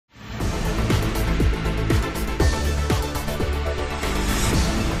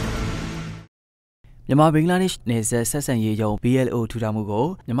မြန်မာဘင်္ဂလားဒေ့ရှ်နယ်စပ်ဆက်ဆံရေးရုံး BLO ထူထောင်မှုကို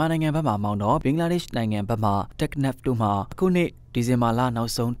မြန်မာနိုင်ငံဘက်မှမောင်းတော့ဘင်္ဂလားဒေ့ရှ်နိုင်ငံဘက်မှ TECNAF တို့မှအခုနှစ်ဒီဇင်ဘာလနော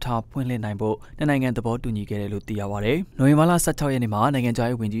က်ဆုံးထားဖွင့်လှစ်နိုင်ဖို့နှစ်နိုင်ငံသဘောတူညီခဲ့တယ်လို့သိရပါတယ်။နိုဝင်ဘာလ16ရက်နေ့မှာနိုင်ငံခြား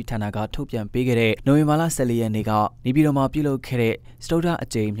ရေးဝန်ကြီးဌာနကထုတ်ပြန်ပေးခဲ့တဲ့နိုဝင်ဘာလ14ရက်နေ့ကနေပြည်တော်မှာပြုလုပ်ခဲ့တဲ့စတုတ္ထအ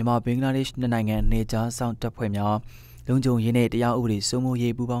ကြိမ်မြန်မာဘင်္ဂလားဒေ့ရှ်နှစ်နိုင်ငံနေကြားဆောင်တပ်ဖွဲ့များလုံခြုံရေးနဲ့တရားဥပဒေစိုးမိုး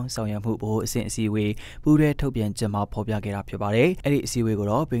ရေးပူးပေါင်းဆောင်ရွက်မှုအဆင့်အစည်းအဝေးပူးတွဲထုတ်ပြန်ချက်မှာဖော်ပြခဲ့တာဖြစ်ပါတယ်။အဲ့ဒီအစည်းအဝေးကို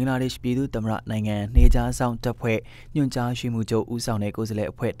တော့ဘင်္ဂလားဒေ့ရှ်ပြည်သူ့သမ္မတနိုင်ငံနေကြားဆောင်တပ်ဖွဲ့ညွှန်ကြားရေးမှူးချုပ်ဦးဆောင်တဲ့ကိုယ်စားလှယ်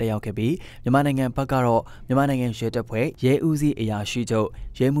အဖွဲ့တက်ရောက်ခဲ့ပြီးမြန်မာနိုင်ငံဘက်ကတော့မြန်မာနိုင်ငံရဲတပ်ဖွဲ့ရဲဦးစီးအရာရှိချုပ်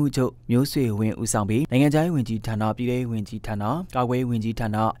ရဲမှူးချုပ်မျိုးဆွေဝင်းဦးဆောင်ပြီးနိုင်ငံခြားရေးဝန်ကြီးဌာနပြည်ထောင်ဝန်ကြီးဌာနကာကွယ်ရေးဝန်ကြီးဌာ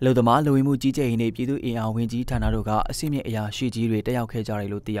နအလုပ်သမားလူဝင်မှုကြီးကြပ်ရေးနဲ့ပြည်သူ့အင်အားဝန်ကြီးဌာနတို့ကအစီအမြင့်အရာရှိကြီးတွေတက်ရောက်ခဲ့ကြတယ်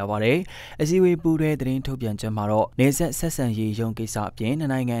လို့သိရပါတယ်။အစည်းအဝေးပူးတွဲသတင်းထုတ်ပြန်ချက်မှာတော့နေဆက်ဆံရေးရုံးကိစ္စအပြင်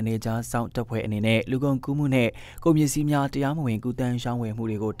နိုင်ငံနေကြားဆောင်တပ်ဖွဲ့အနေနဲ့လူကုန်ကူးမှုနဲ့ကုန်ပစ္စည်းများတရားမဝင်ကူးသန်းရောင်းဝယ်မှု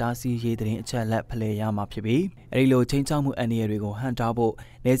တွေကိုတားဆီးရေးသတင်းအချက်လက်ဖလှယ်ရမှာဖြစ်ပြီးအဲဒီလိုချိန်ချောက်မှုအန္တရာယ်တွေကိုဟန့်တားဖို့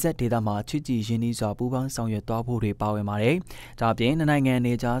နေဆက်ဒေသမှာချစ်ကြည်ရင်းနှီးစွာပူးပေါင်းဆောင်ရွက်သွားဖို့တွေပါဝင်ပါတယ်။ဒါအပြင်နိုင်ငံ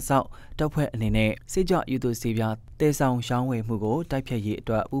နေကြားဆောင်တပ်ဖွဲ့အနေနဲ့စိတ်ကြယူသူစီပြတဲဆောင်ရောင်းဝယ်မှုကိုတိုက်ဖြတ်ရေးအ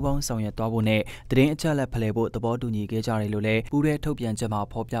တွက်ပူးပေါင်းဆောင်ရွက်သွားဖို့နဲ့သတင်းအချက်လက်ဖလှယ်ဖို့သဘောတူညီခဲ့ကြတယ်လို့လည်းပူးရဲထုတ်ပြန်ချက်မှာ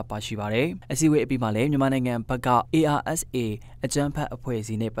ဖော်ပြပါရှိပါတယ်။အစည်းအဝေးအပြီးမှာလည်းမြန်မာနိုင်ငံဘက်က ARSA အကြမ်းဖက်အဖွဲ့အစ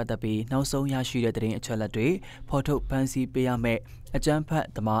ည်းနဲ့ပတ်သက်ပြီးနောက်ဆုံးရရှိတဲ့သတင်းအချက်လက်တွေဖော်ထုတ်ဖန်ဆီးပေးရမယ့်အကြမ်းဖက်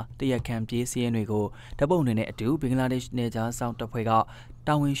သမားတရက်ခံပြေးစည်းရင်းတွေကိုဓာတ်ပုံတွေနဲ့အတူဘင်္ဂလားဒေ့ရှ်နေကြားဆောင်တပ်ဖွဲ့က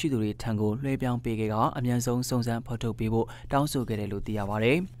တာဝန်ရှိသူတွေထံကိုလွှဲပြောင်းပေးခဲ့ကအမြန်ဆုံးစုံစမ်းဖော်ထုတ်ပေးဖို့တောင်းဆိုခဲ့တယ်လို့သိရပါတ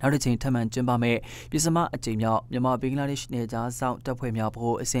ယ်။နောက်တစ်ချိန်ထပ်မံကျင်းပမဲ့ပြည်စမအကြိမ်မြောက်မြန်မာဘင်္ဂလားဒေ့ရှ်နေကြားဆောင်တပ်ဖွဲ့များ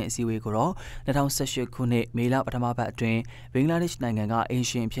ဖို့အစဉ်အစည်းအဝေးကိုတော့2018ခုနှစ်မေလပထမပတ်အတွင်းဘင်္ဂလားဒေ့ရှ်နိုင်ငံကအင်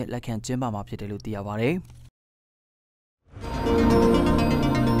ရှင်အဖြစ်လက်ခံကျင်းပမှာဖြစ်တယ်လို့သိရပါတယ်။